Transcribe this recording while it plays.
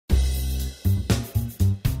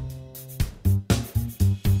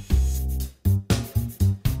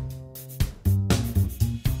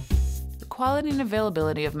quality and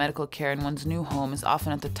availability of medical care in one's new home is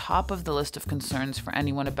often at the top of the list of concerns for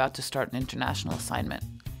anyone about to start an international assignment.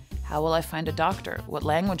 How will I find a doctor? What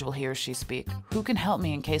language will he or she speak? Who can help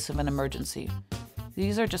me in case of an emergency?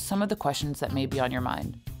 These are just some of the questions that may be on your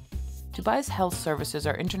mind. Dubai's health services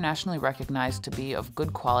are internationally recognized to be of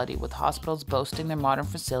good quality, with hospitals boasting their modern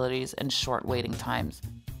facilities and short waiting times.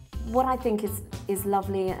 What I think is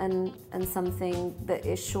lovely and something that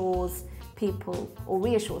assures people or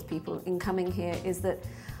reassures people in coming here is that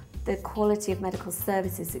the quality of medical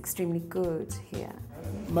service is extremely good here.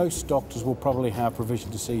 Most doctors will probably have provision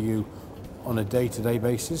to see you on a day-to-day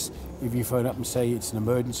basis. If you phone up and say it's an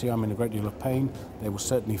emergency, I'm in a great deal of pain, they will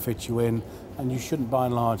certainly fit you in, and you shouldn't by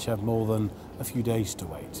and large have more than a few days to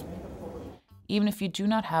wait. Even if you do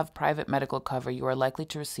not have private medical cover, you are likely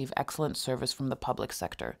to receive excellent service from the public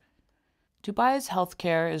sector. Dubai's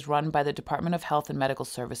healthcare is run by the Department of Health and Medical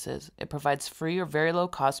Services. It provides free or very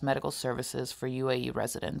low-cost medical services for UAE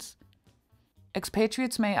residents.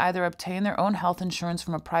 Expatriates may either obtain their own health insurance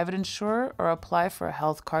from a private insurer or apply for a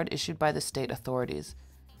health card issued by the state authorities.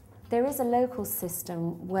 There is a local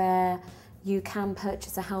system where you can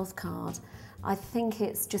purchase a health card. I think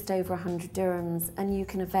it's just over 100 dirhams, and you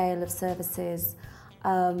can avail of services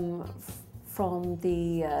from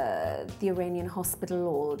the Iranian hospital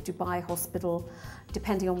or Dubai hospital,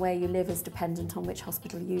 depending on where you live is dependent on which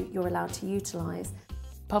hospital you're allowed to utilise.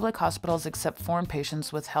 Public hospitals accept foreign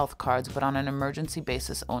patients with health cards, but on an emergency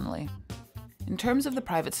basis only. In terms of the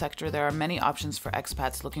private sector, there are many options for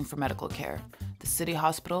expats looking for medical care. The City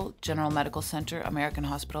Hospital, General Medical Center, American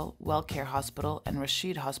Hospital, WellCare Hospital, and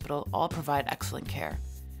Rashid Hospital all provide excellent care.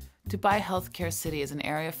 Dubai Healthcare City is an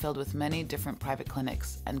area filled with many different private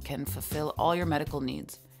clinics and can fulfill all your medical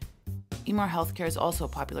needs. Emaar Healthcare is also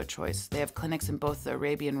a popular choice. They have clinics in both the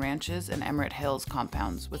Arabian Ranches and Emirate Hills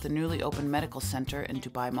compounds, with a newly opened medical center in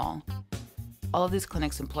Dubai Mall. All of these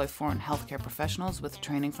clinics employ foreign healthcare professionals with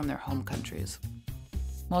training from their home countries.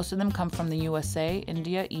 Most of them come from the USA,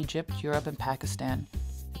 India, Egypt, Europe, and Pakistan.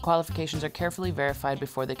 The qualifications are carefully verified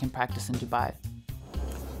before they can practice in Dubai.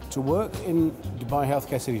 To work in Dubai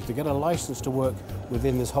Healthcare City, to get a license to work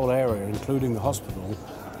within this whole area, including the hospital,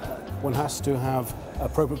 one has to have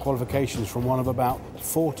appropriate qualifications from one of about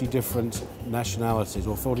 40 different nationalities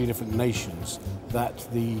or 40 different nations that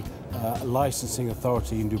the licensing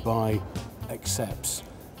authority in Dubai accepts.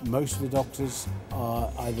 Most of the doctors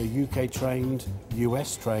are either UK trained,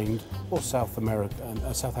 US trained, or South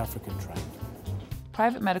African trained.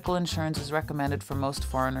 Private medical insurance is recommended for most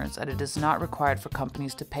foreigners, and it is not required for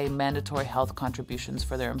companies to pay mandatory health contributions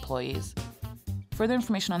for their employees. Further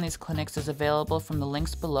information on these clinics is available from the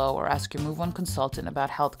links below, or ask your MoveOne consultant about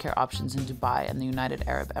healthcare options in Dubai and the United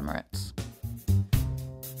Arab Emirates.